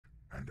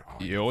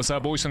Yo, what's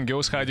up, boys and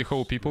girls, howdy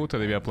ho people,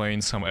 today we are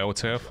playing some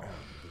LTF.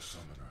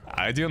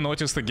 I didn't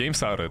notice the game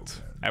started.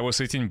 I was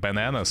eating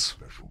bananas.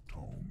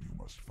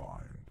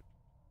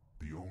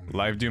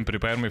 Live didn't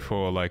prepare me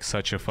for like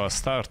such a fast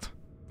start.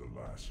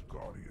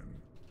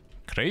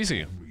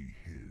 Crazy.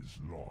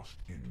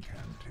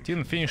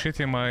 Didn't finish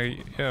eating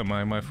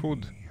my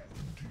food.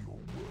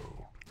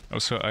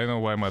 Also, I know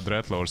why my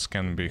dreadlords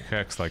can be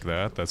hacked like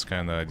that, that's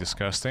kinda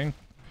disgusting.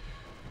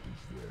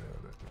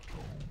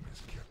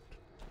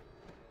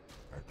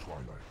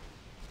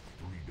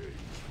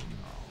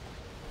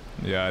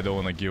 Yeah, I don't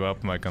wanna give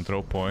up my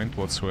control point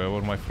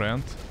whatsoever, my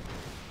friend.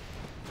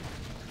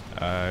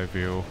 I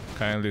will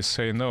kindly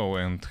say no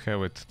and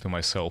have it to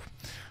myself.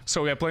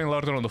 So we are playing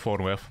Lordaeron on the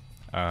Foremath.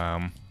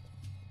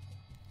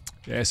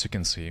 As you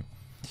can see.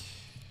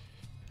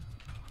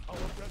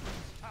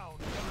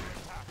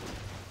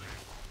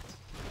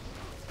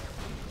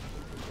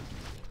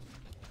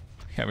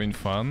 Having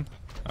fun.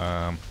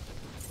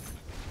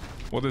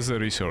 What is the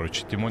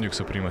research? Demonic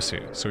supremacy.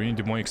 So you need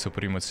demonic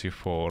supremacy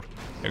for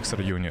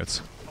extra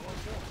units.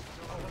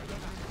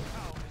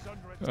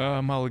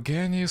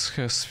 Malganis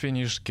has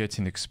finished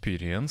getting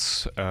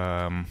experience.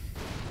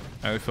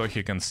 I thought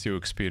he can steal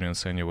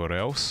experience anywhere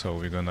else, so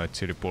we're gonna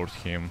teleport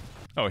him.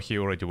 Oh, he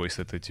already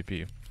wasted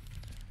ATP.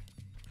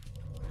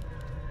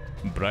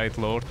 Bright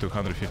Lord,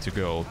 250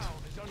 gold.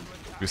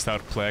 We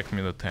start Plague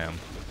minute 10.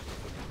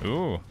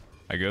 Ooh,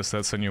 I guess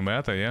that's a new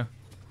meta, yeah?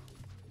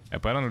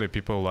 Apparently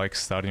people like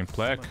starting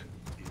Plague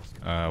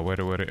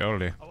very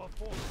early.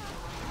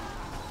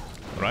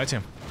 Righty.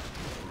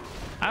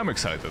 I'm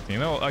excited, you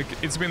know,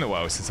 like, it's been a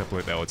while since I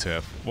played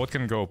LTF. What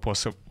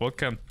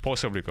can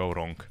possibly go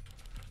wrong?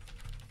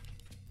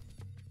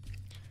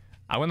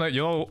 You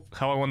know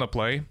how I wanna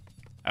play?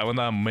 I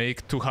wanna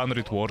make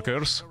 200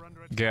 workers,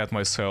 get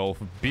myself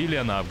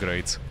billion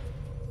upgrades,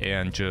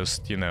 and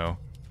just, you know,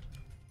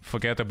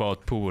 forget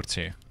about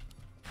poverty.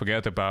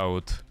 Forget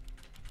about,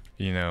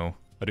 you know,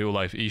 real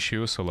life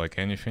issues or like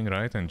anything,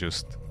 right? And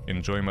just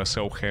enjoy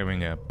myself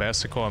having a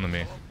best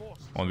economy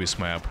on this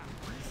map.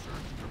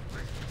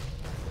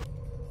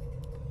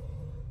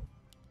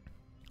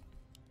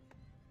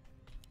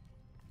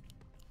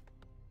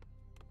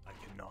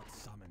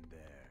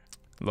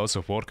 Lots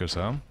of workers,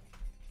 huh?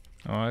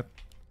 Alright.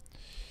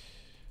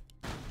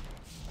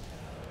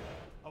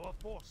 Our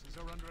forces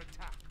are under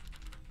attack.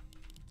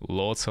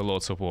 Lots and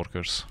lots of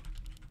workers.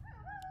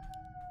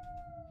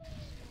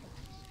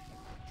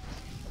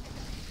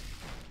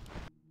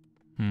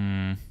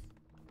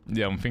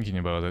 Yeah, I'm thinking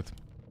about it.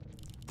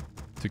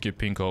 To keep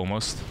pink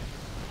almost.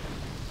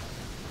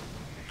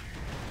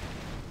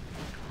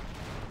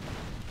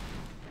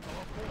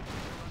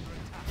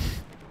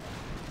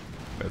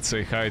 Let's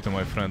say hi to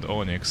my friend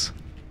Onyx.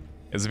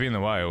 It's been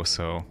a while,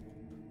 so...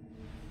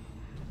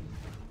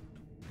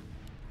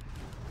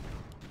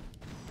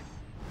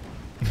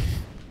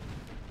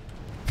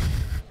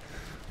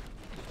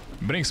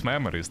 Brings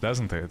memories,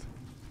 doesn't it?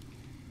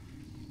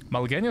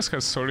 Malganius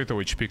has so little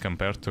HP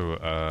compared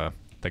to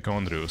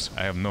Tachondrius.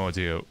 I have no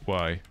idea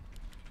why.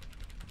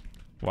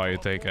 Why you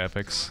take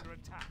epics?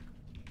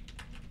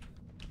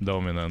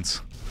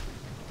 Dominance.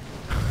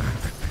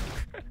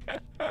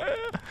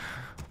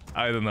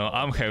 I don't know,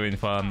 I'm having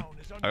fun.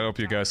 I hope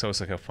you guys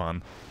also have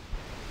fun.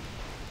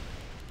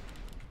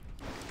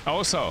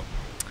 Also,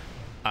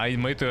 I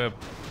made a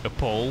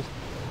poll.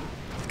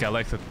 It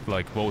collected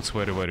like votes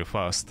very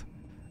fast.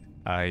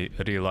 I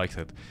really liked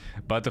it.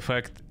 But the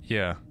fact,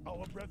 yeah.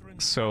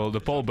 So the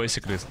poll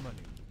basically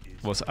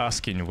was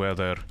asking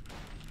whether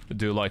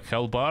do you like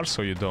hell bars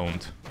or you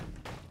don't.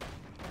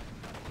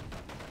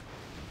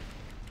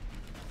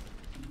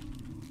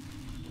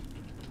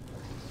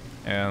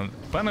 And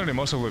apparently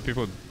most of the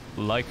people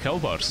like hell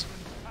bars.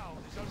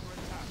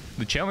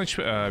 The challenge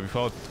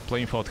without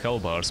playing without hell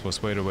bars was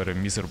very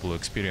miserable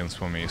experience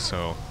for me,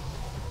 so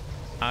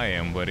I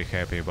am very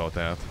happy about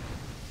that.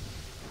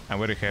 I'm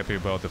very happy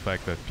about the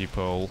fact that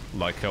people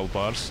like hell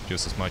bars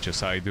just as much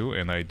as I do,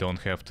 and I don't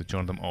have to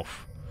turn them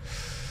off.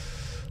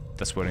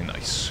 That's very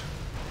nice.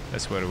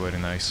 That's very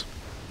nice.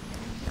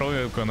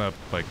 Probably gonna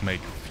like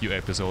make a few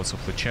episodes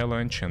of the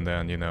challenge and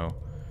then, you know,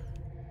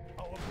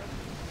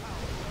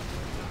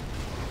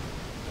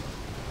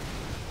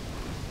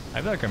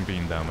 I feel like I'm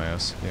being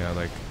dumbass, yeah,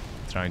 like,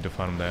 trying to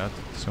farm that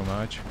so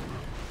much.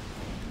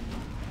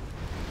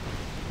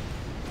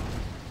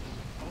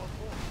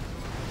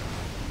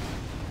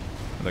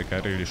 Like, I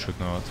really should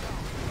not.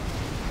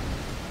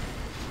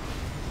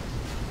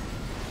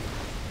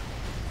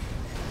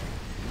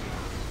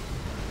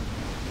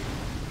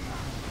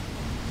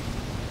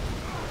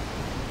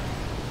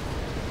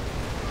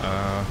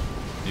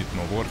 Need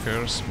more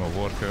workers, more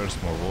workers,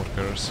 more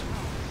workers.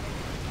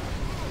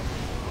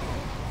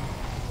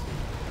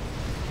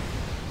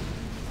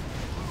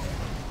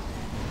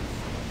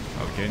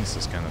 Alganis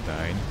is kinda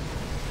dying.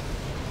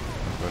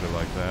 Not really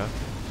like that.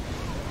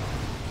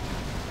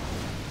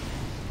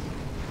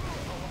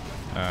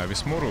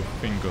 This Muru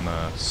thing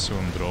gonna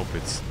soon drop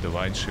its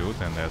Divine Shield,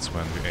 and that's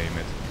when we aim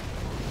it.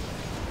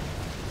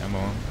 Come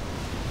on.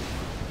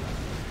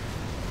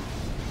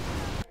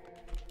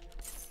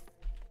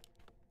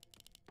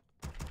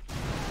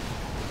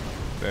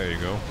 There you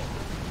go.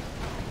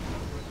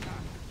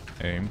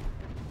 Aim.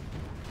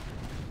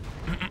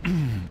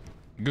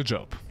 Good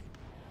job.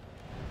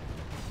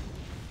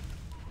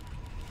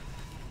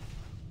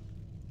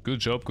 Good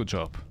job, good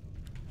job.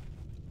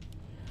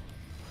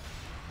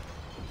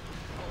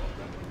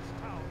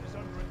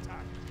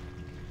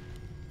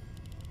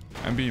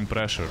 I'm being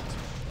pressured.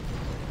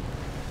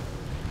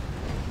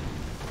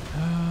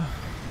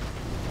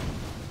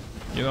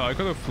 You know, I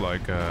could have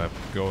like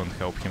go and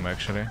help him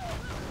actually.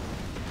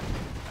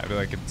 I feel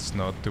like it's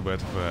not too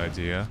bad of an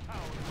idea.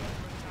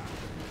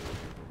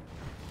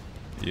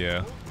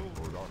 Yeah.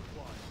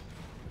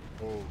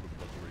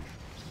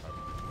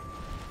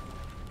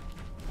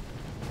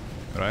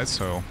 Right,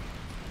 so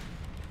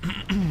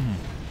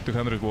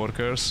 200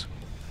 workers,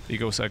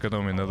 Ego's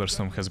economy in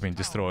Netherstorm has been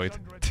destroyed.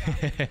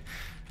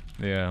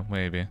 Yeah,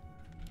 maybe.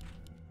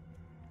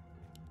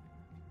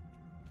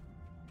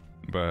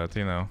 But,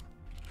 you know,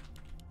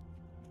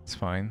 it's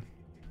fine.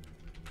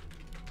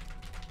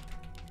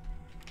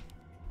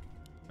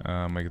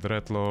 Make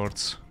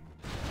Dreadlords.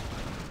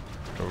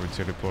 Probably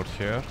teleport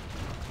here.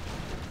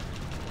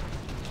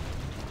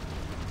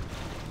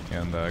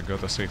 And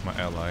gotta save my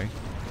ally.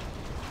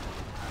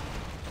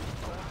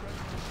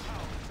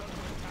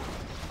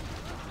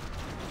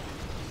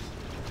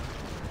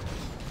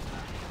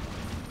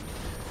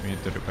 We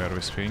need to repair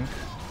this thing.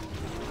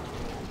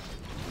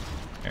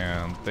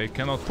 And they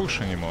cannot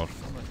push anymore.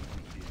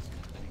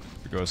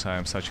 Because I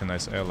am such a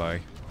nice ally.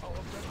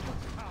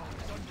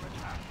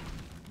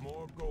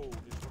 More gold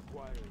is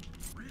required.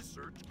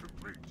 Research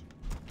complete.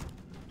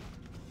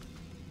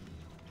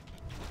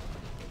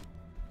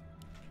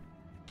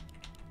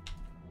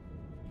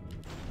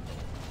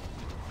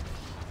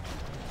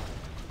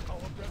 Our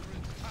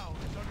veteran's town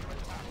is under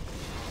attack.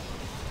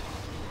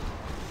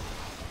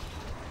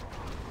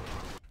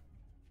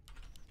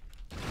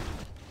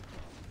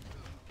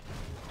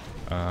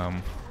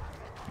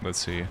 Let's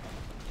see.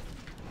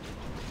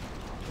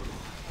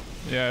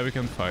 Yeah, we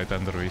can fight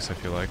under this, I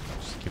feel like.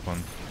 Just keep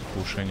on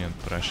pushing and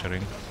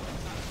pressuring.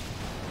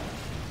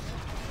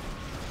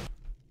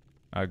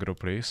 Aggro,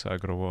 please.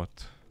 Aggro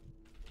what?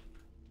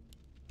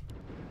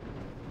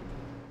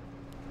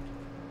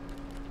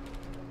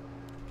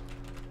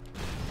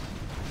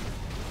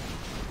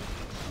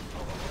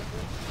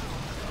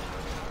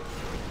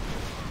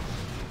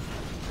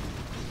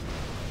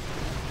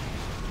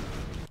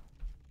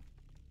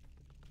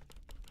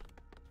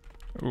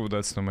 Ooh,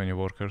 that's too many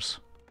workers.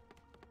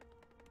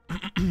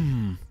 Our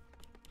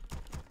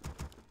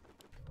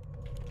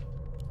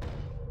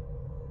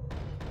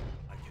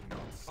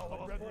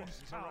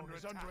veteran's town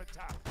is under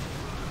attack.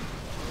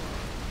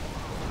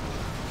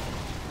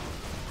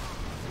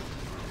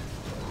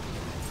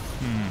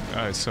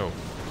 Alright, so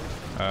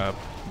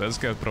let's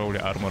get probably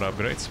armor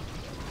upgrades.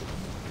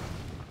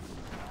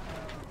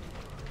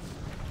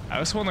 I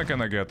just wanna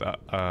kinda get Our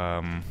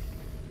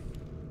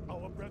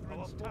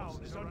veteran's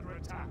town is under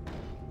attack.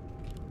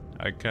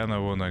 I kinda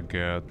wanna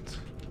get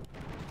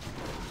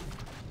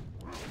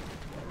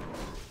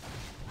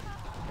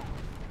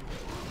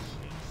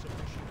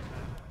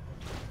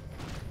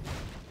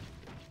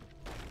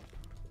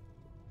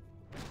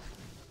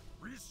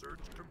Research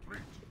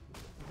complete.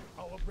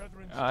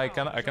 I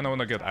kinda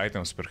wanna get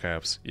items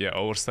perhaps. Yeah,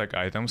 overstack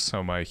items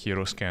so my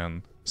heroes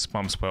can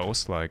spam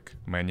spells like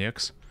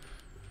maniacs.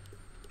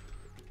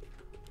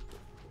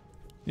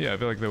 Yeah, I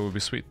feel like that would be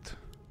sweet.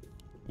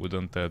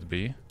 Wouldn't that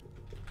be?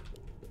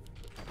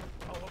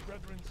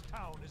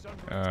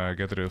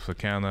 Get rid of the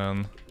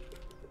cannon.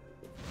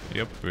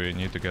 Yep, we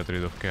need to get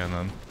rid of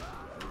cannon.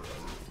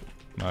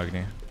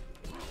 Magni.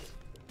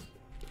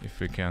 If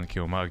we can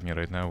kill Magni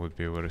right now, would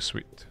be very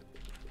sweet.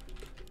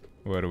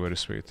 Very, very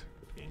sweet.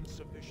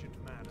 Insufficient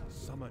mana.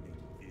 Summoning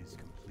is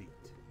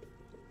complete.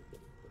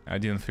 I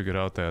didn't figure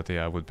out that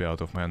I would be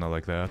out of mana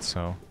like that,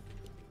 so...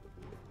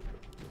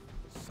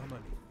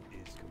 Summoning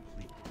is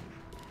complete.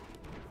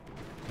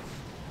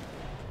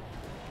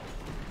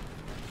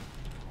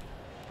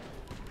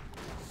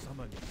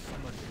 Summoning.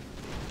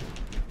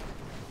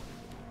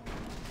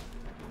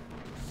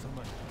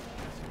 Summoning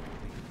is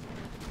complete.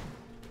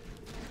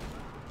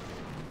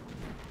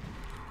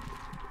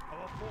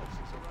 Our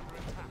forces are under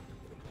attack.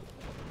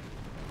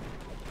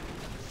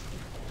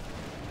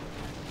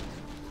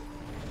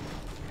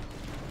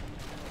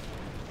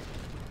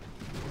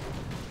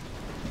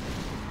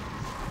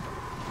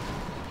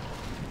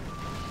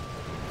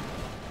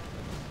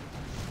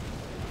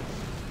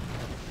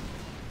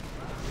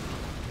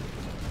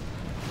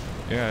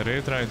 Yeah, I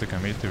really trying to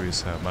commit to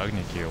this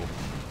Magni kill.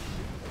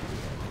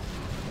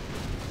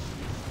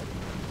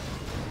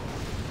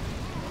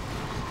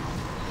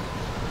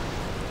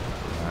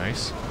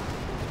 Nice.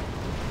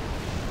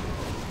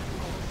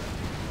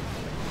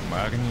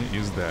 Magni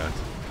is dead.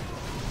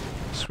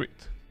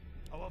 Sweet.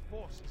 Our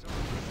forces are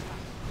under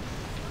attack.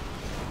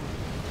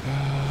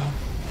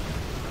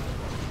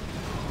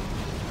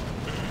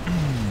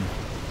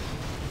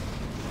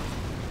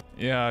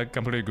 Yeah, I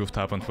completely goofed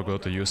up and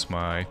forgot to use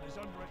my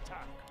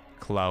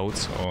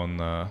clouds on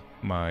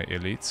my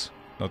elites.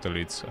 Not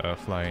elites,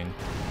 flying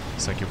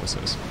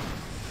succubuses.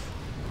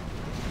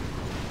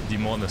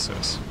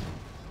 Demonices,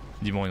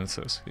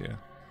 yeah.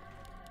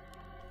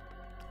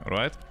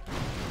 Alright?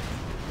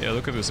 Yeah,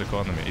 look at this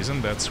economy.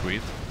 Isn't that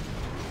sweet?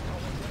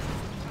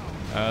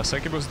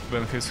 Succubus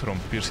benefits from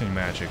piercing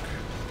magic.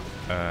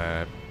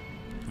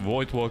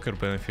 Void Walker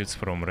benefits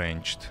from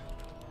ranged.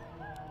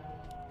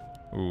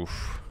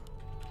 Oof.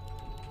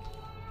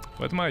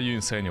 What my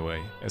units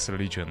anyway, as a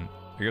legion?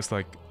 I guess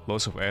like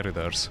lots of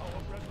Eridars.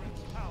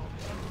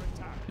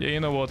 Yeah, you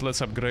know what,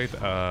 let's upgrade,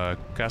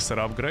 caster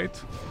upgrade,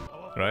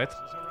 right?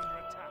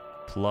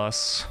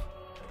 Plus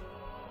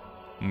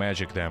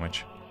magic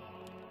damage.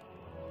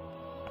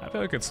 I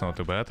feel like it's not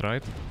too bad,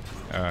 right?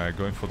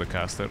 Going for the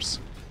casters.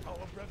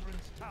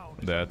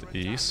 That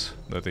is.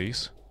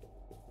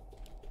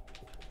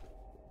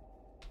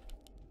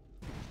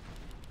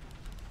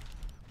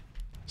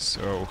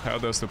 So, how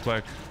is the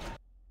plague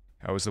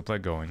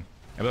going?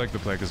 I feel like the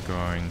plague is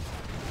going...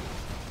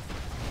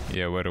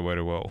 yeah, very,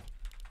 very well.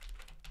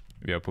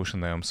 We are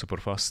pushing them super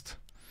fast.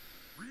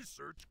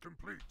 Research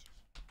complete.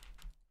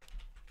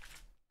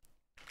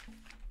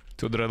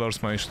 2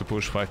 Dreadlords managed to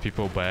push 5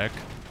 people back.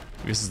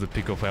 This is the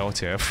peak of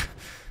LTF.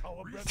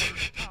 Our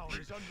brethren's town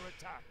is under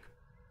attack.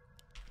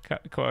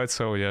 Quite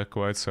so, yeah,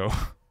 quite so.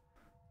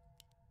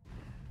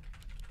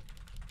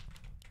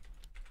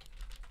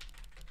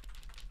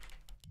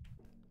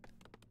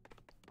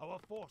 Our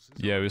forces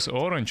Yeah, this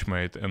orange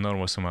made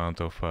enormous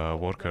amount of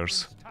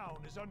workers town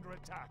is under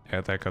attack.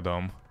 at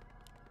Ekadom.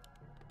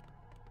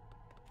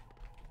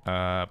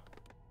 Yeah,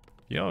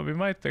 we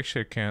might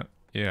actually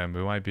yeah,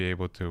 we might be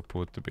able to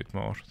put a bit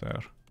more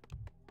there.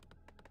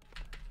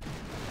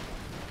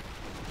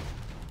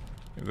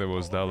 If there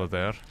was Dala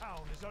there. Town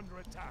is under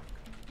attack.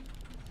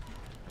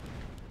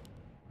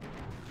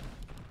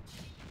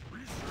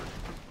 Research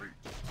complete.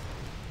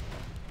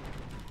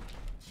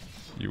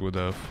 You would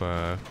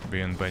have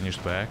been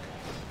banished back.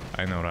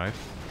 I know, right?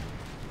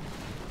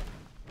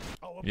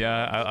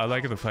 Yeah, I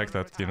like the fact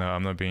that, you know,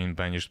 I'm not being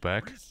banished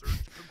back.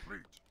 Research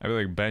complete. I feel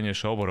like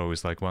banish overall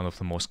is like one of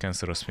the most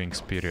cancerous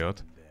things,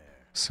 period.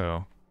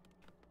 So,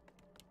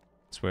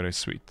 it's very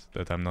sweet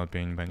that I'm not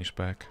being banished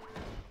back.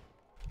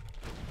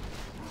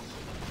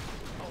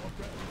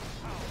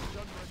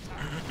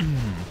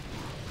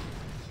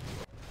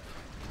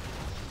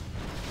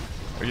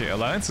 Okay,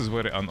 Alliance is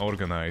very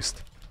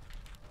unorganized.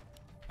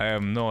 I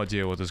have no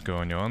idea what is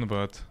going on,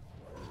 but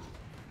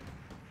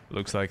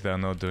looks like they're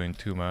not doing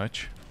too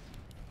much.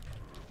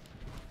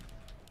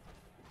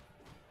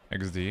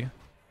 XD.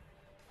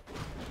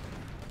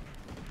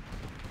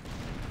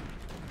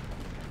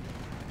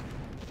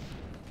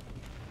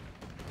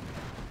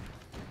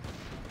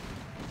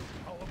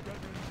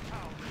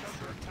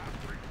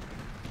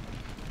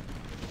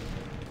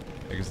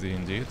 XD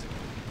indeed.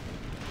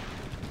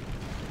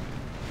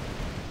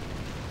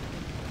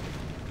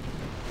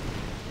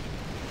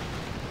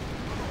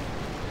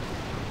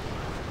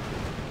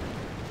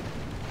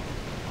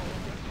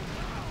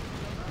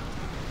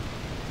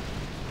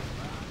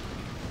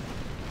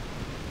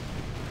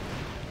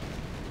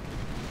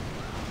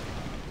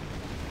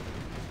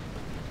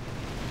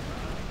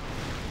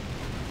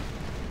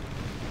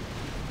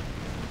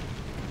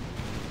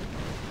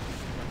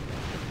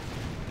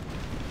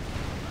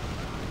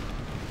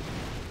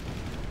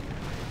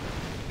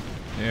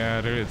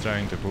 Yeah, really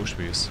trying to push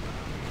this.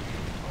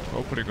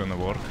 Hopefully gonna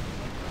work.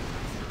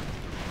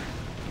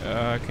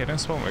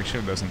 Cadence Swarm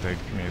actually doesn't take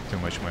me too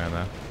much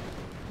mana,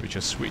 which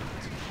is sweet.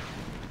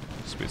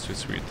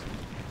 Sweet.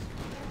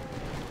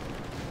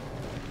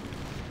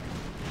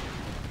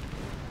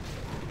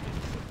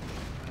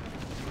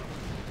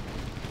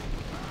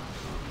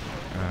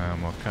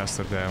 More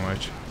caster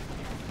damage.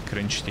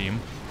 Cringe team.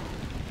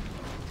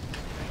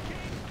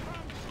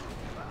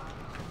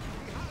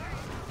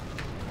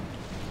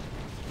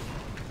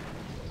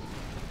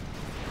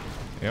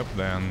 Yep,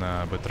 then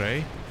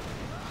Betray.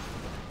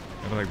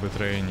 I feel like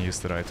betraying is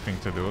the right thing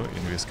to do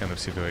in this kind of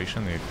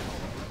situation if...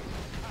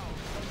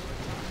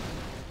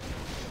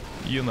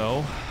 you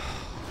know,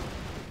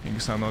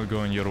 things are not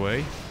going your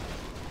way.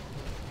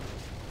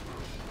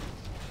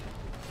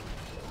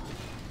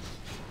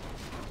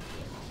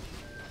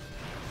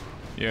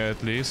 Yeah,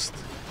 at least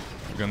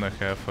we're gonna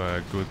have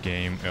a good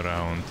game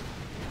around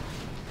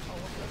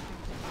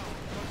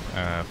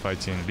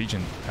fighting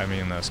Legion, I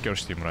mean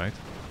Scourge team, right?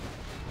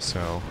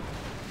 So...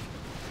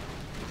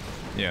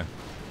 yeah.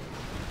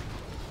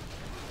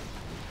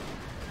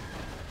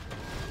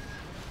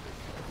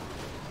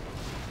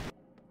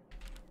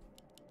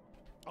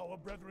 Our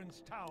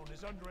brethren's town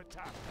is under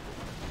attack.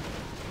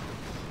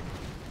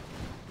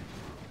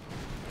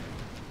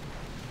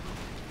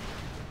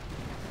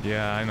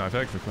 Yeah, I know, I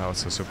feel like the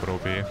clouds are super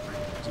OP.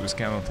 So these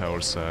cannon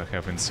towers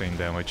have insane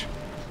damage.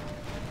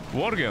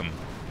 Worgen!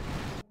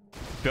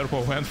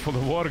 Purple went for the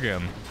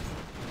Worgen!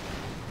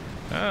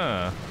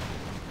 Ah.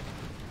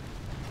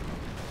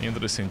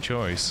 Interesting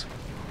choice.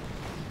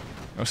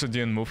 Also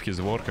didn't move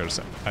his workers,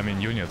 I mean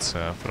units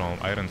from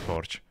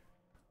Ironforge.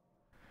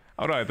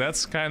 Alright,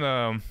 that's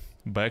kinda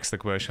begs the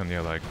question, yeah,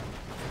 like,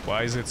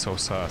 why is it so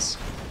sus?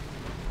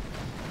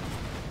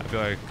 I feel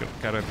like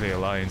currently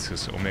Alliance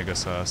is Omega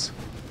sus.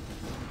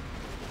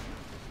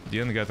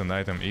 Didn't get an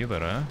item either,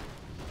 huh?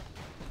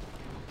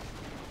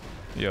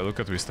 Yeah, look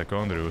at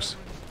Vistacondrius.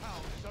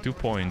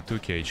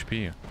 2.2k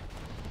HP.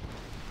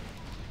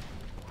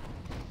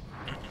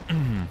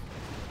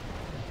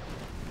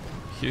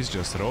 He's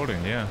just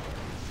rolling, yeah.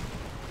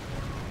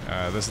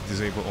 Does it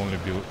disable only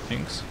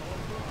buildings?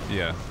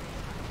 Yeah,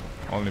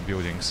 only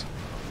buildings.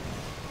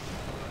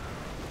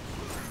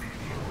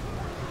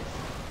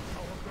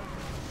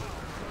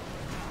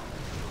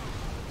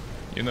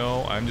 You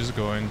know, I'm just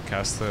going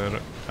caster,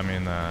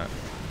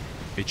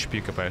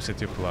 HP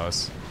capacity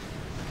plus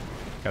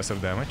caster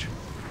damage.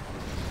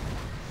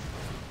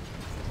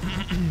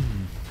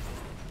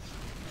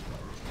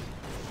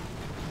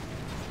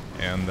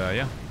 And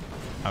yeah,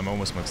 I'm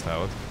almost maxed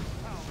out.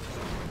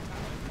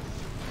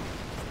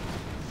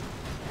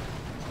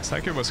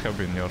 Succubus have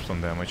been nerfed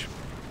on damage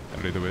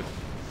a little bit.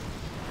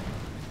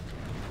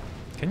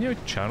 Can you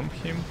charm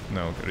him?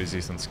 No,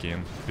 resistant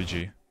skin,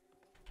 PG.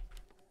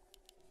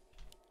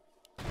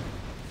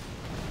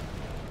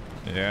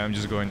 Yeah, I'm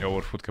just going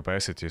over food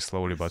capacity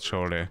slowly but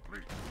surely.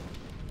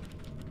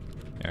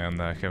 And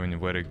having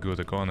very good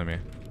economy.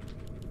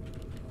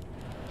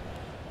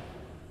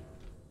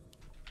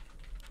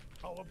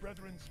 Our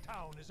brethren's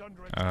town is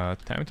under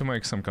attack. Time to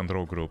make some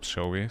control groups,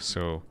 shall we?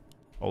 So,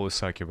 all the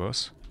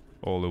Succubus,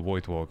 all the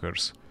Void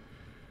Walkers,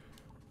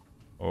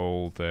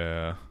 all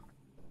the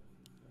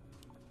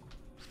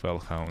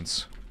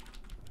Fellhounds.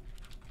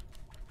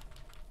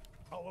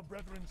 Our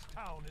brethren's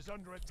town is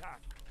under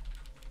attack.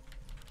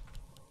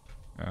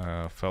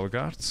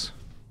 Felguards,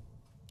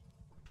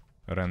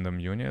 random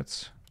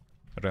units,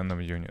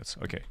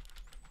 okay.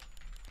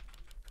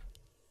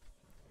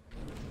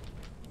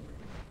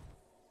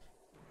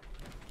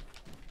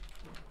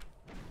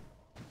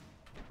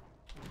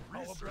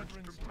 Our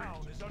brethren's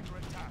town is under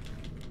attack.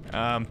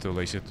 I'm too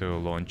lazy to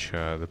launch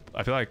I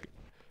feel like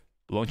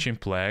launching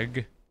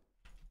Plague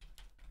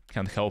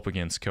can help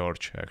against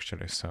Scourge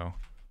actually, so...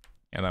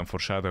 And I'm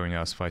foreshadowing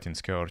us fighting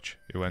Scourge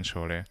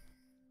eventually.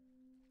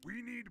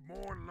 We need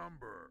more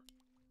lumber.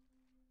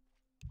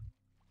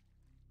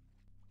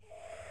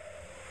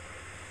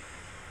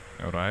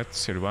 Alright,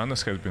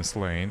 Sylvanus has been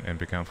slain and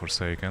become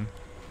Forsaken.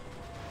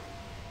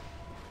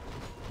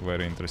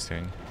 Very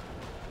interesting.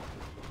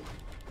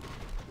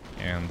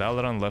 And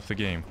Dalaran left the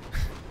game.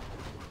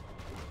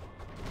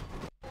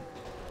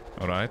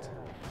 Alright.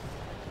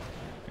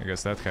 I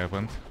guess that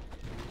happened.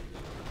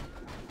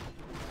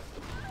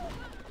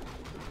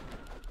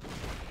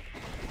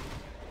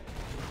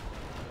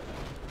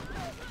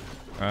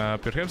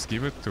 Perhaps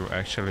give it to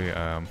actually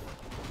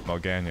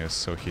Malganius,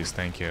 so he's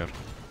tankier.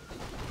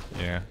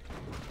 Yeah,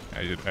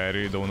 I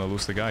really don't wanna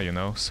lose the guy, you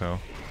know, so...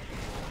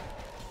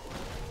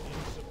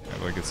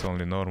 Like it's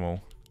only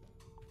normal.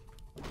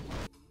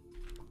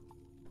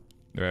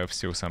 Do I have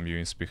still some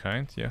units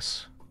behind?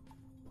 Yes.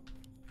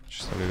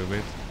 Just a little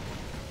bit.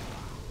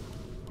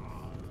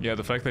 Yeah,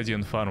 the fact that I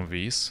didn't farm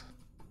these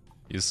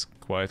is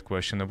quite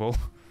questionable.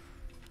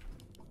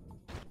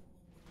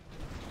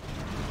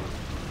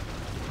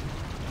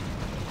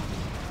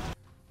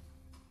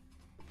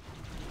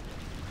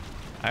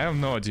 I have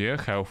no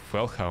idea how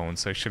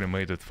Fellhounds actually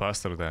made it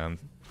faster than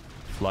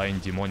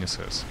flying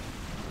Demonices.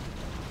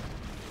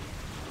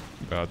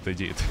 But they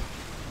did.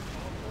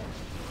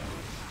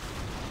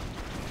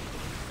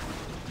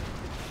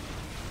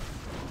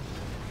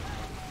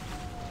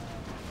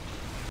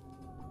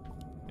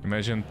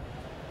 Imagine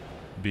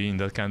being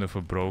that kind of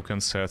a broken,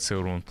 sad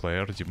Silvermoon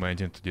player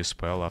demanding to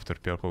dispel after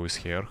purple is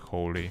here.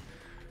 Holy.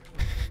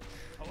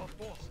 Our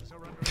forces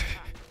are under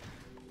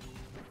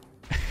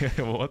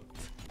attack. What?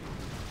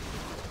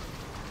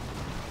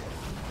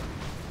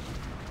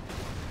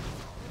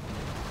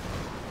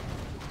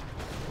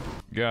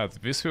 God,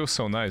 this feels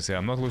so nice. Yeah,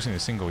 I'm not losing a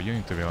single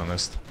unit, to be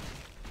honest.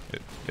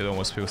 It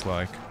almost feels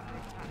like.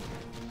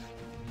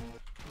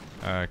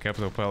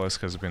 Capital Palace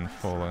has been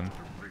fallen.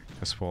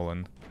 Has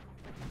fallen.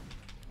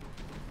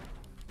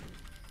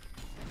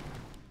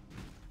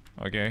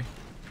 Okay.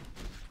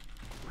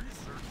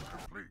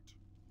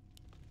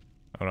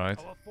 Alright.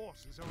 Our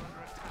forces are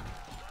under attack.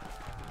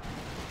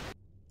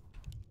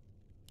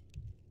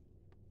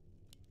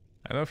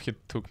 I don't know if he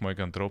took my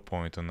control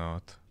point or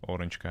not.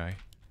 Orange guy.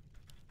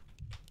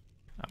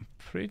 I'm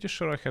pretty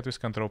sure I had this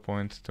control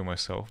point to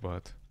myself,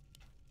 but...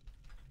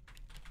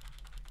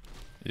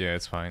 Yeah,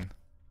 it's fine.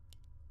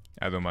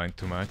 I don't mind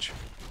too much.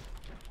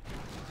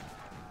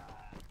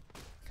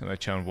 Can I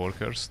charm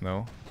workers?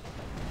 No.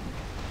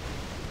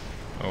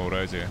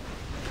 Alrighty.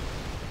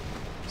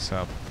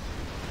 Sup.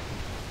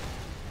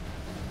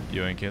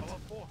 Yoink it. Our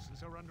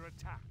forces are under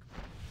attack.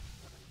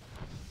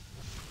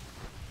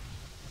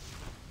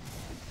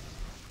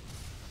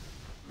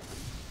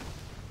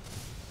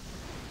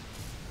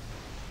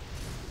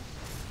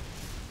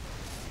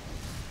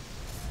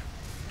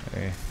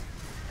 Hey.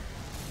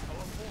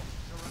 Our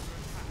forces are under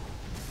attack.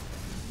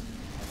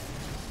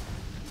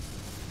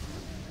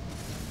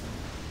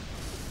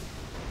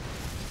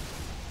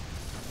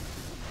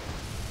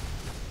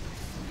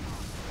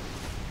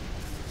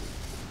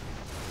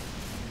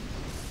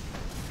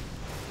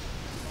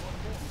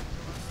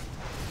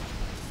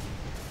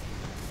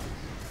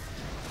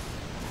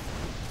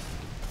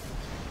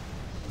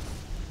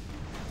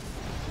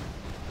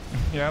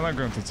 Yeah, I'm not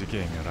going to TK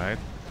me, right?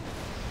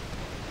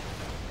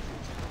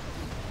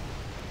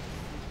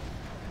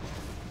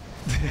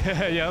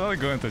 Yeah, I'm not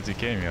going to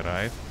TK me,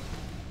 right?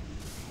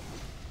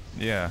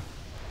 Yeah.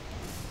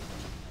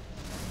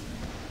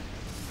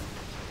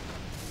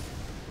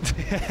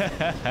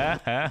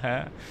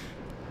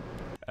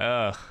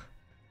 Ugh.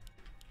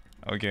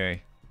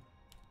 Okay.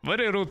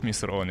 Very rude,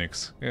 Mr.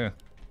 Onyx. Yeah.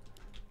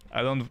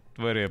 I don't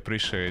very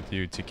appreciate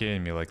you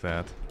TKing me like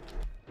that.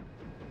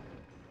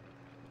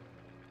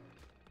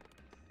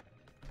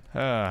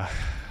 Ah.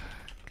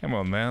 Come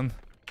on, man.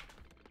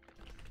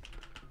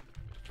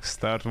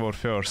 Start war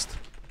first.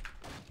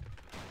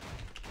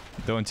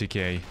 Don't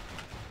TK.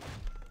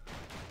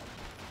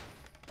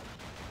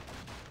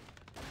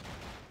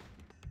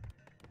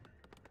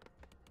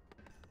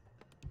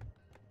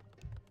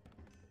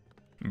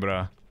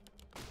 Bruh.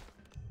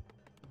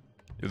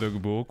 You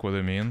took book? What do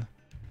you mean?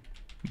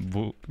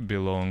 Book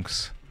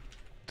belongs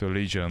to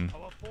Legion,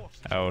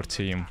 our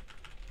team.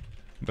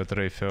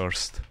 Betray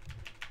first.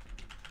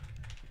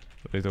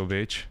 Little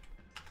bitch.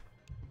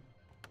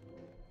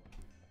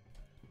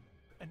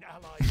 An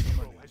allied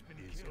hero has been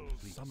killed.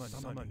 Summon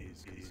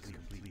is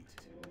complete.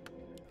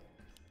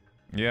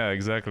 Yeah,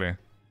 exactly.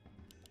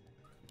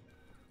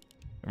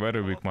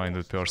 Very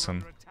weak-minded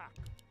person.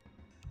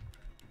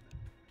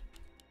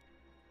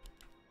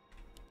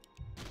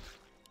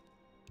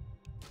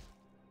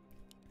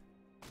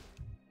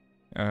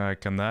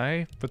 Can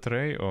I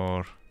betray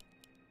or...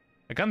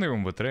 I can't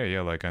even betray,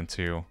 yeah, like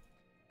until...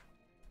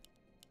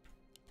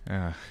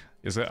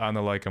 is it an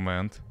ally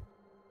command?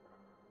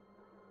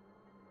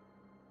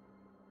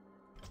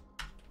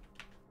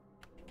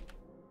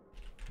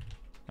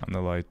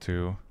 Unally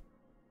 2.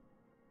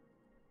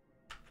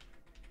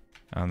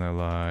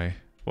 Unally...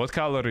 What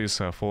color is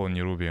Fallen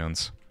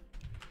Nerubians?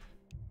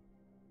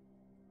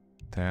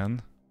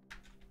 10.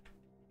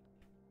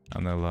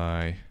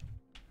 Unally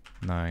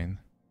 9.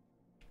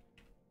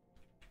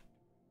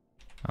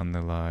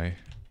 Unally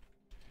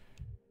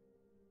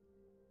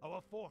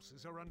Our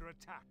forces are under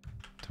attack.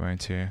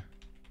 20.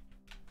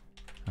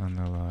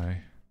 Unally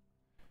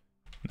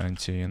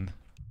 19.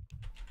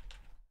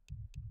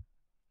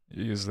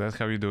 Is that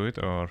how you do it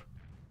or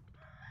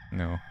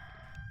no?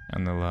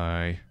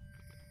 Unally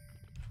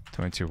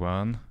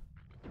 21.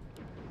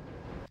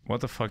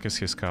 What the fuck is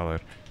his color?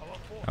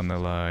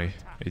 Unally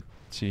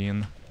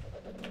 18.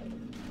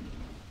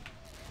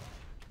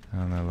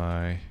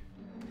 Unally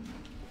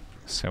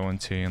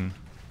 17.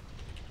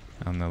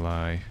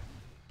 Unally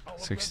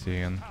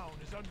 16.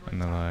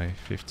 Unally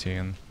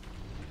 15.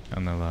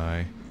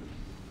 Unally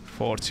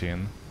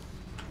 14.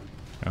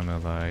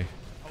 Unally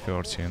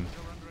 13.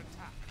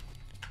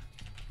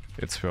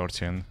 It's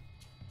 13.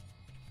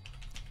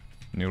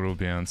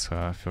 Nerubians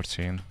are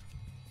 13.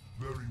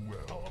 Very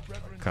well.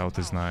 Count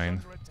is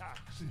 9.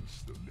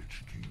 Since the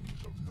Lich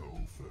Kings of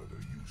no further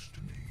use to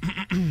me,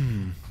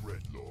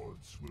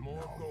 Dreadlords will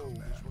now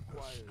command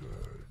the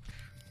Scourge.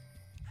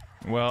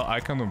 Well, I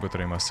cannot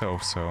betray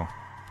myself, so...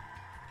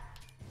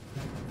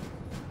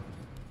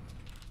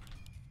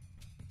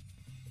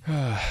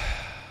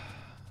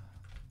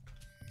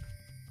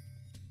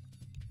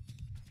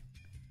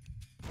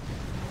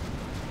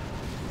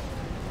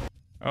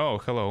 Oh,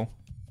 hello.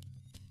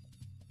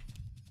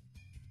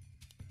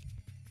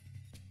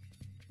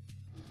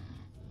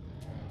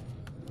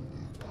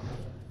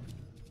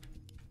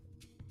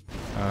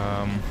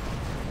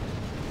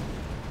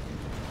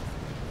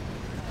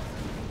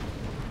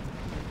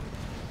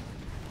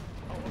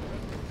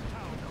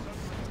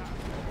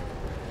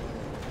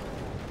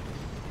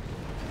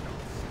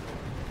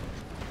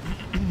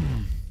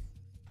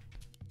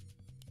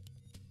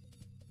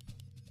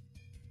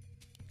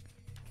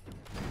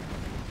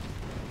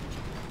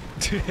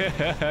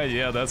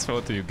 Yeah, that's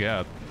what you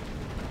get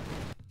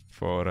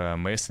for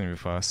messing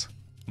with us,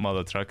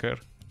 Mother Trucker.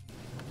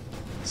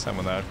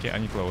 Summon Archie, I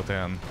need level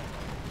 10.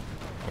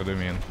 What do you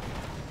mean?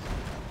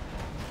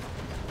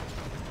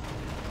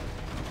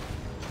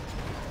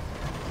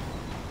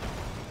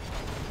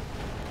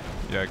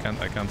 Yeah, I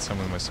can't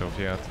summon myself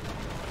yet.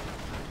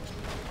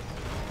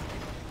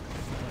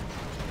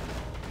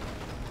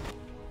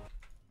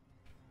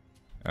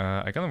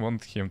 I kinda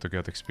want him to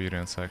get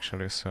experience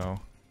actually,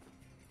 so...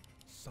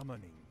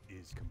 Summoning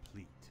is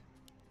complete.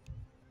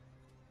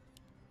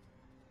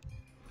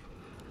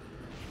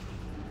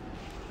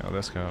 Oh,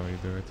 that's how we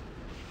do it.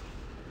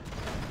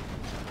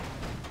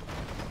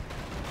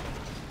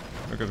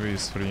 Look at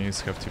these 3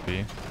 units have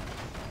TP.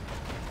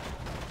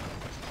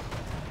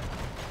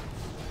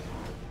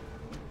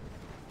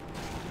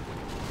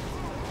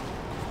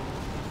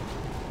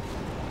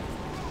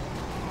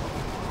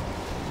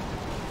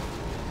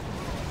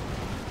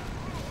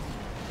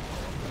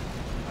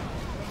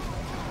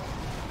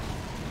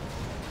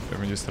 Let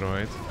me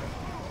destroy it.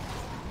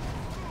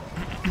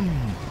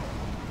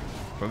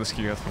 What does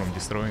he get from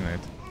destroying it?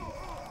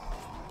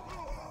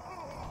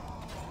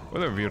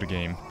 What a weird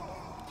game.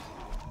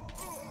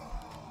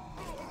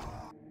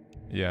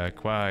 Yeah,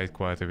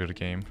 quite a weird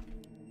game.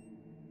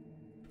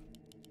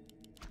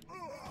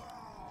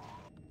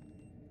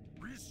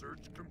 Research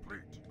Research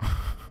complete.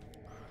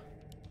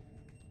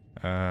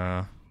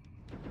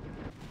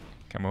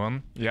 Come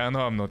on. Yeah,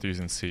 no, I'm not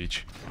using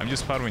siege. I'm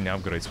just farming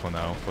upgrades for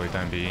now, for the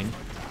time being.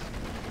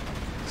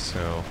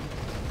 So...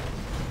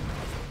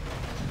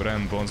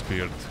 Brand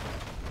Bonesbeard.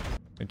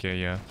 Okay,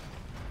 yeah.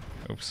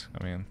 Oops,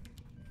 I mean...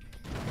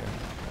 Yeah.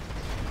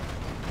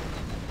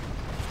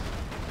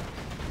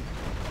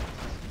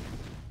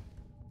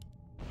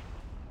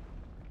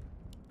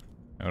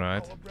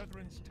 Alright. Our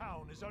brethren's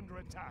town is under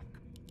attack.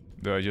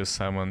 Do I just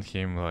summon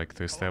him, like,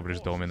 to establish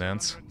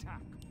dominance?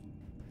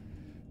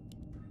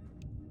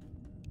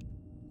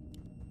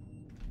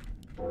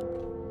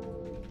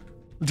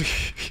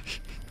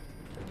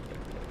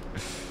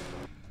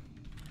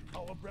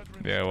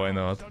 Yeah, why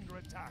not?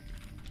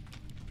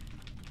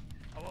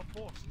 Our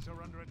forces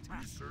are under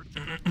attack.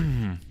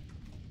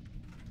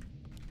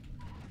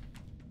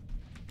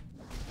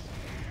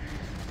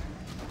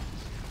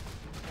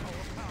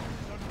 Our town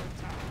is under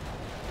attack.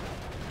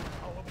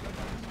 Our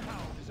brethren's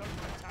town is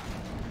under attack.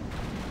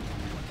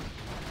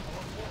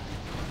 Our forces.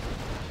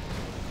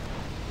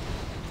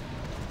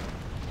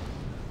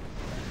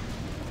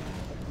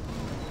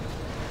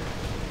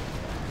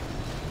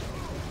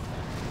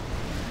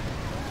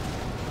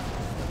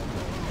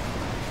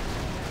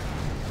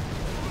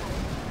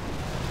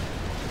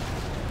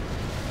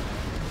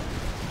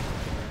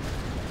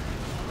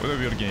 What a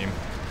weird game.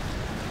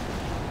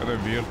 What a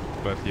weird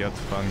but yet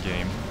fun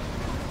game.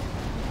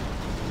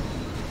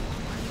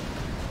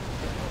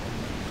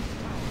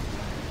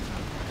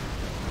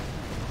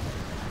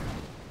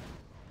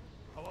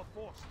 Our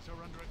forces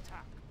are under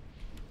attack.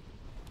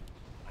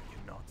 I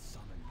cannot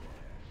summon there.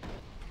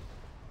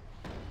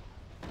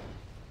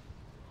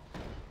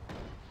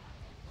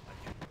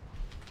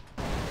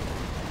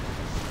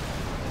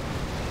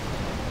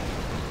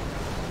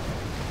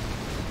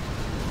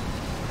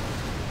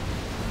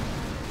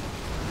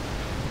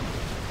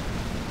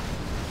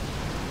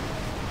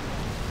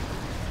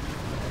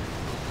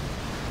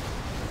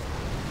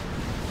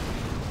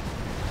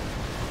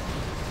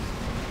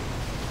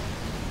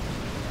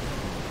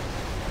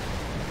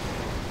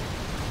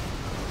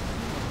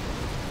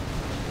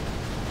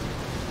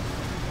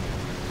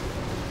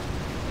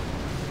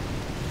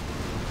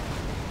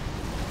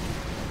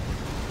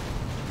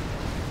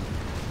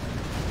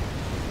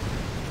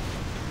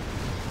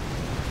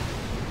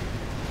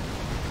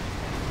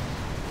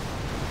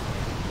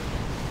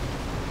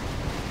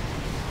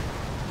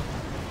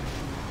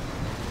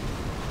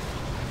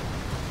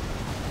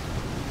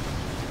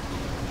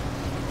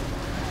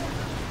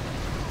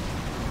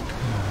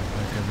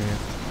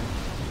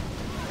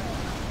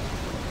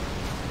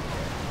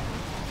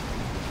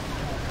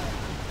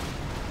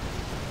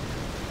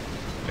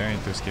 I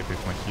need to escape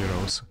with my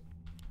heroes.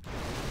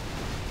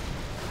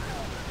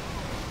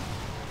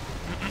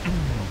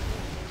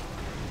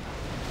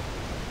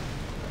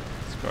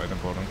 It's quite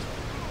important.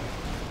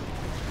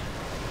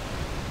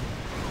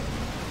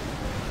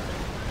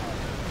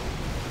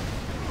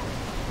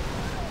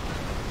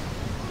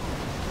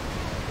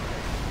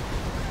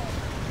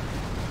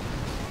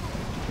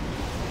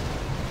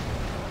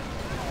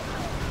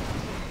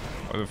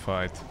 What a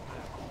fight.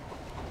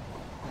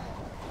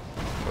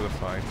 What a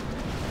fight.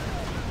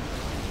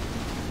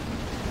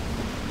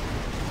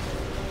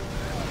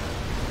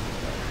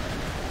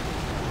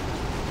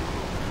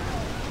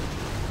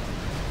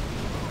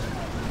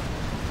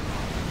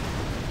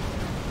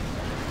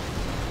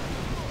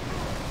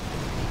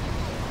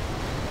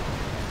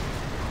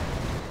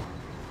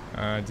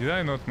 Did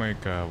I not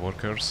make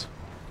workers?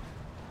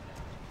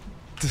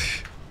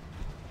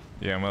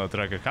 Yeah, Metal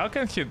Tracker. How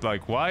can he,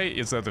 like, why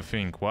is that a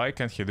thing? Why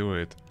can't he do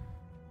it?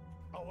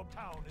 Our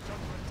town is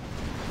under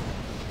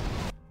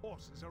attack.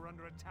 Forces are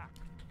under attack.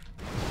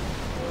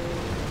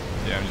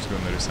 Yeah, I'm just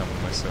gonna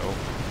resummon myself.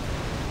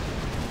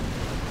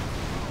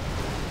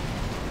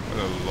 What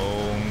a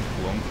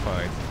long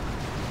fight.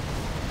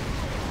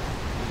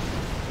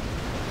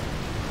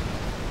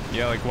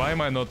 Yeah, like, why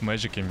am I not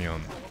magic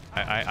immune?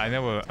 I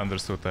never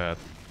understood that.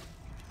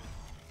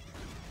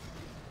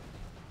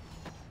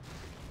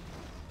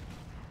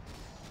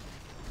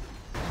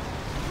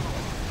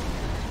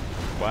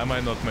 Why am I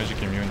not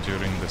magic immune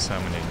during the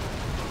summoning?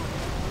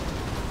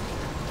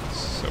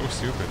 So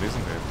stupid,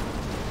 isn't it?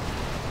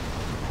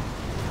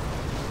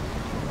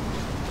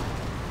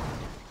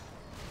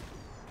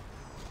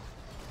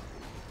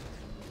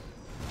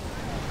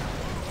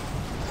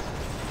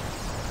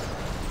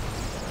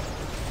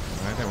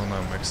 Right, I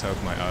wanna max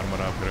out my armor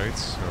upgrades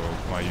so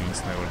my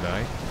units never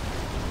die.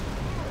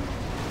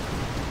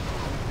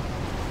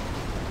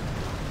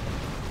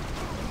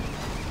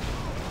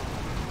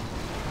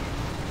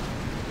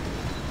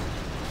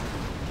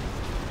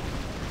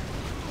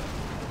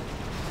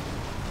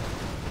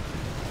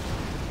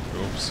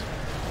 Oops.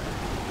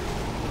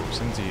 Oops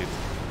indeed.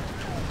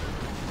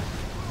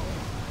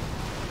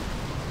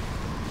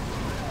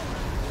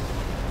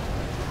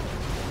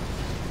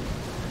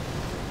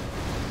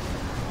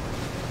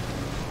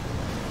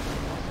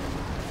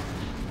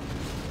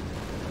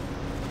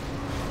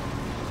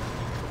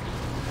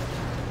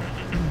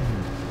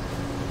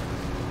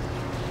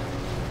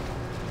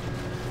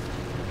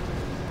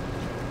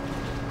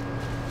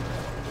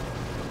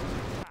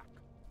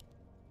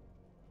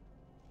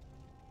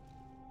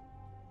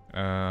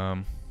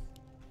 How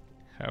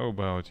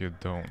about you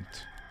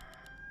don't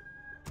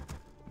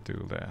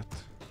do that?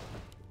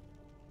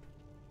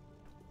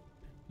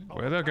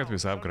 Where did I get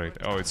this upgrade?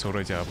 Oh, it's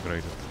already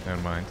upgraded.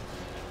 Never mind.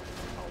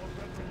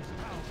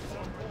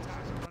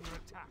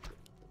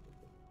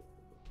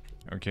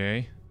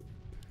 Okay.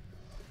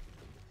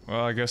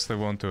 Well, I guess they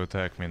want to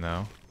attack me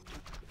now.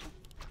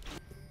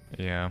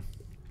 Yeah.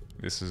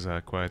 This is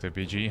quite a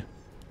BG.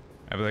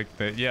 I'm like,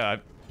 yeah,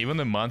 even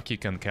the monkey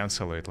can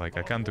cancel it. Like,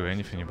 I can't do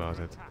anything about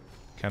it.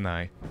 Can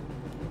I?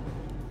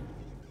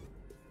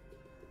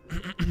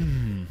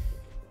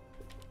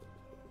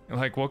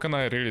 Like, what can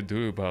I really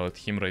do about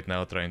him right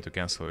now trying to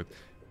cancel it?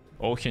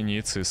 All he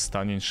needs is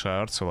stunning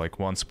shard, so like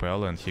one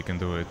spell and he can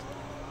do it.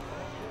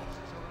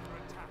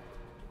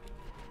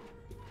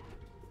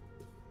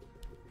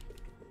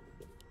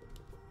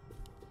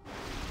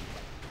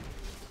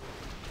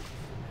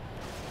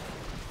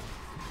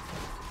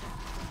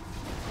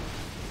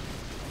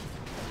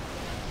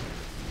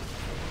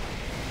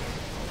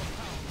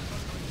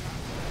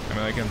 I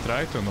mean, I can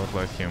try to not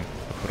let him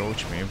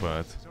approach me,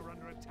 but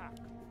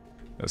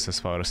that's as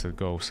far as it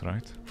goes,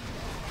 right?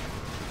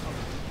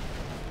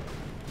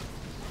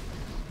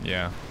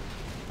 Yeah.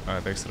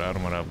 Alright, extra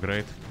armor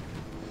upgrade.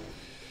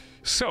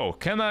 So,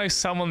 can I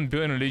summon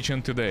Burn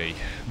Legion today?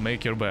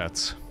 Make your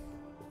bets.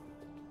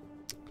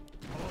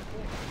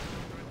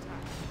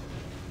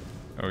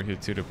 Oh, he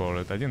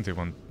teleported. I didn't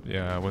even...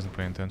 Yeah, I wasn't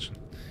paying attention.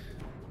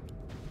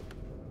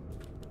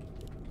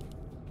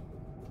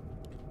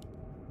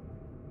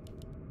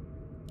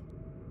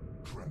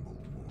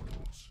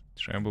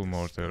 Tremble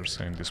mortars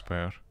in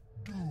despair.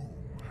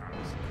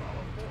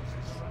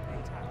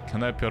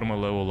 Can I perma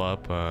level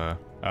up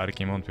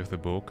Archimond with the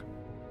book?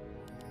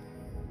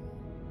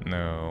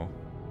 No.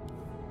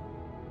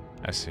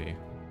 I see.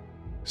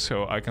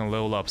 So I can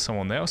level up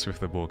someone else with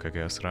the book, I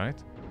guess, right?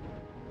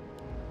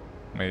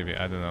 Maybe,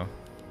 I don't know.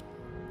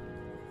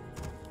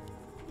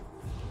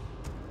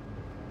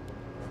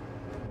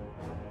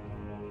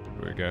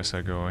 Where guys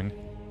are going?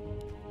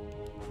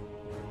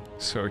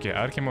 So, okay,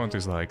 Archimond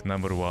is like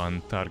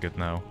 #1 target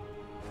now.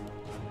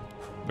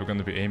 They're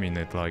gonna be aiming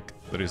it like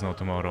there is no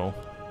tomorrow.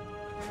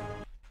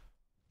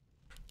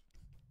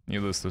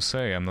 Needless to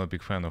say, I'm not a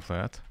big fan of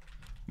that.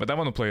 But I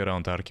wanna play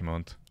around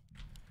Archimond.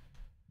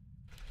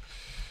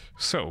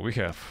 So, we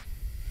have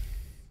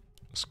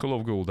Skull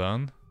of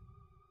Gul'dan,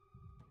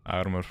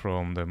 armor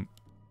from the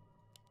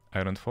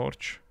Iron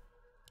Forge,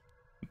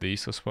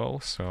 these as well,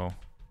 so...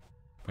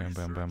 Bam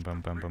bam bam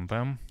bam bam bam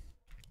bam.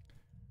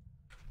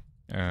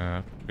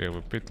 We have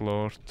a Pit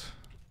Lord.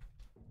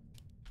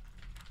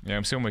 Yeah,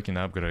 I'm still making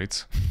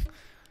upgrades.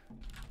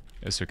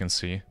 As you can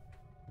see.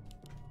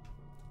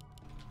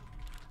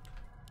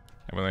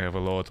 I mean, I have a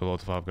lot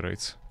of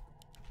upgrades.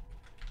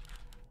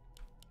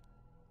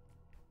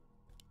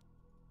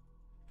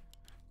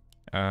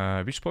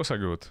 Which spells are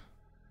good?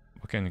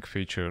 Volcanic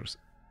features.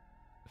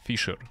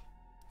 Fissure.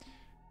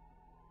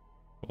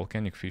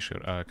 Volcanic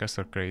Fissure.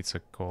 Caster creates a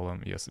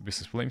column. Yes,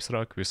 this is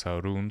Flamestruck with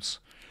our runes.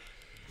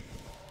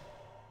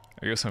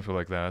 I guess something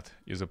like that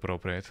is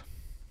appropriate.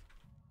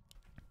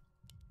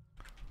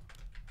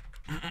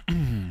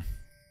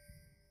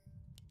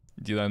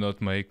 Did I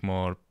not make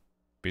more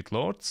Pit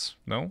Lords?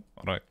 No?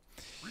 Alright.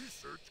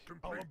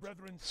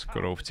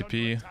 Score of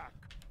TP.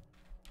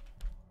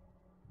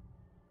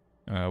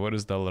 Where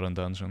is Dalaran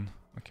Dungeon?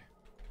 Okay.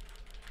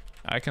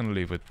 I can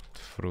leave it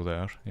through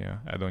there. Yeah,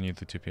 I don't need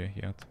the TP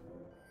yet.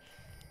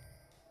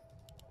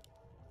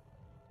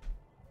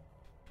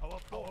 Our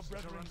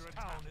brethren's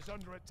town is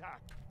under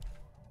attack.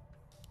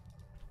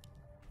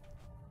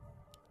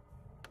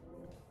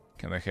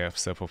 Can I have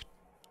Step of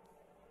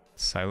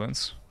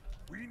Silence?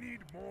 We need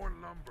more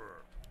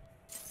lumber.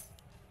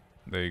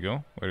 There you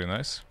go. Very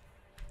nice.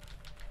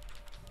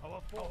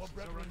 Our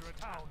brethren's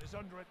town is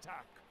under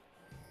attack.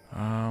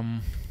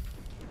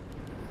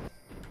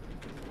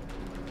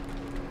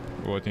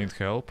 What need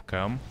help?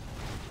 Come.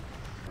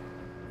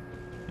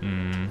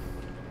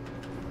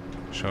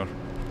 Sure.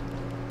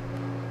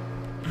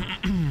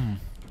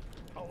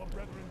 Our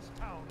brethren's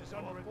town is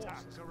under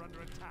attack. Are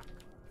under attack.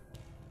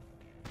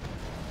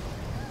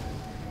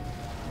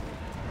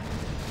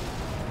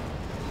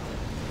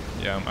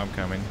 Yeah, I'm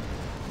coming.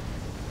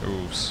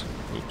 Oops.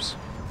 Oops.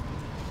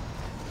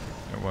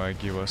 Why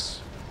give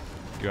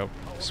up?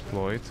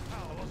 Exploit.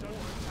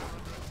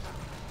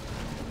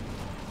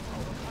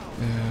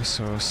 Yeah,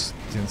 so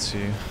didn't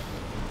see.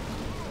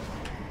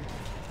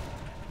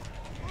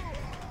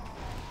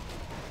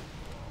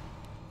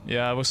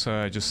 Yeah, I was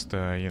just,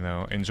 you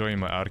know, enjoying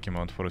my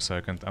Archimond for a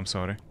second. I'm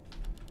sorry.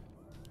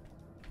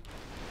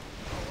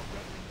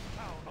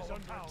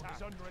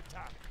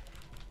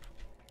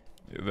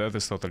 That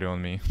is totally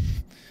on me.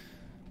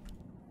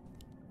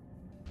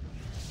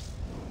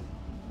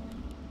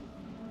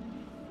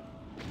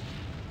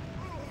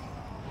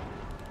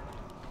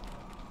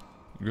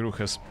 Guru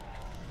has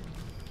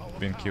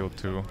been killed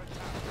too.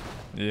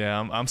 Yeah,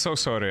 I'm so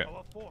sorry.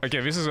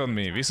 Okay, this is on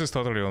me. This is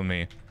totally on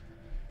me.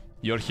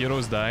 Your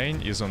heroes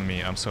dying is on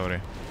me. I'm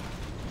sorry.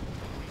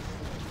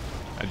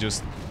 I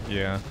just...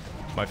 yeah.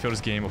 my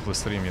first game of the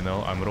stream, you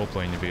know, I'm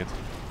role-playing a bit.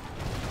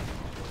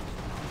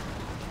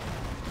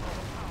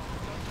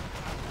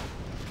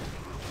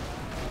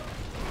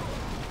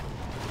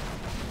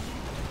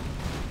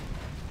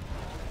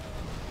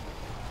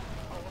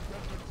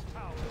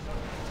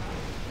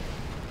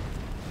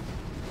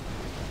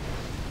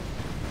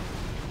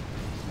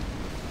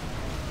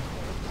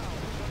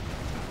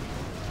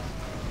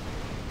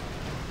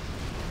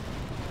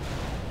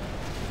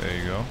 There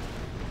you go.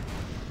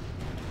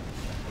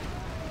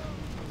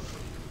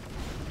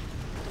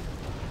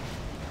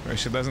 Wait,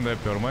 she doesn't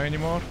have perma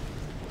anymore?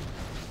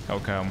 How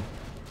come?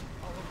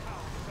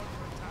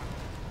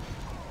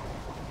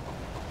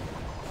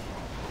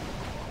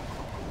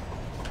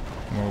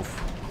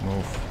 Move,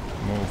 move,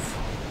 move.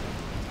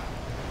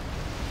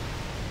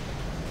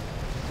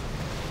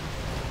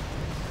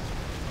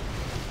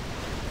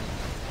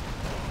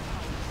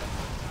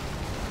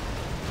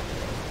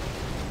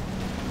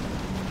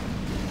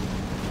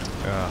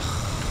 Ugh.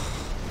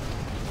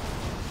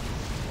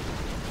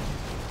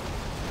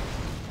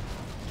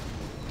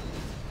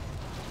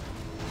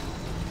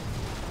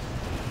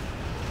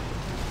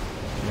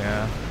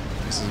 Yeah,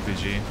 this is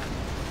BG.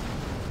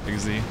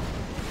 XD.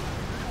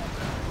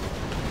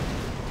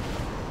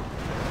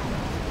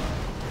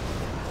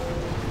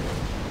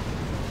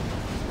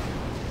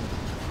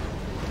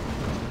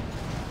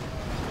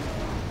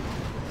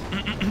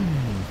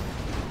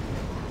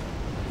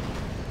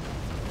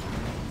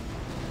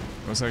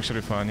 Was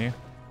actually funny.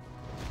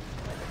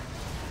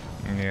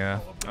 Yeah.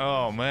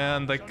 Oh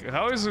man, like,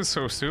 how is it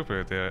so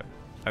stupid? Yeah,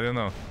 I don't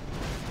know.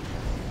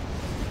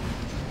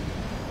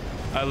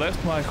 I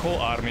left my whole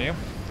army,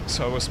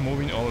 so I was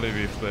moving only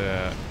with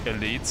the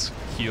elites,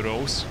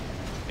 heroes,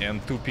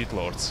 and 2 pit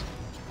lords.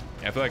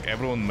 I feel like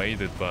everyone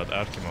made it but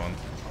Archimond.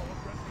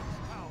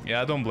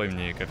 Yeah, I don't blame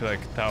Nick. I feel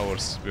like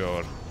towers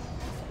were...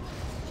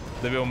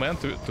 They were meant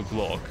to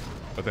block,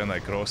 but then I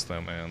crossed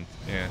them and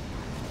yeah.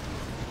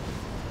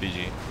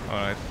 GG.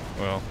 Alright,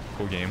 well,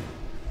 cool game.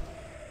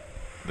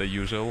 The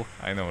usual,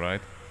 I know,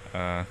 right?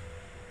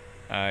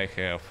 I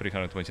have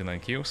 329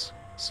 kills,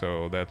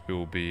 so that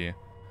will be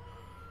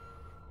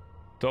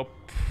top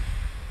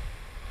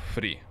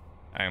 3.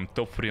 I am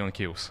top 3 on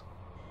kills.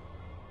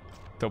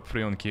 Top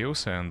 3 on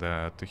kills and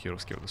 2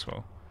 heroes killed as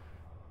well.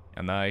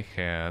 And I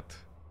had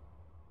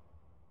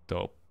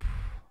top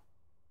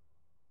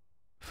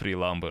 3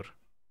 lumber.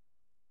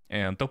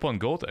 And top 1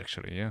 gold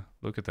actually, yeah,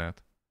 look at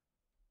that.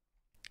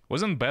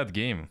 Wasn't bad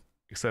game,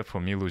 except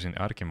for me losing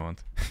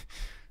Archimond.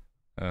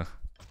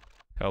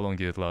 How long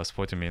did it last?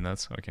 40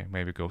 minutes? Okay,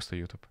 maybe goes to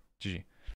YouTube. GG.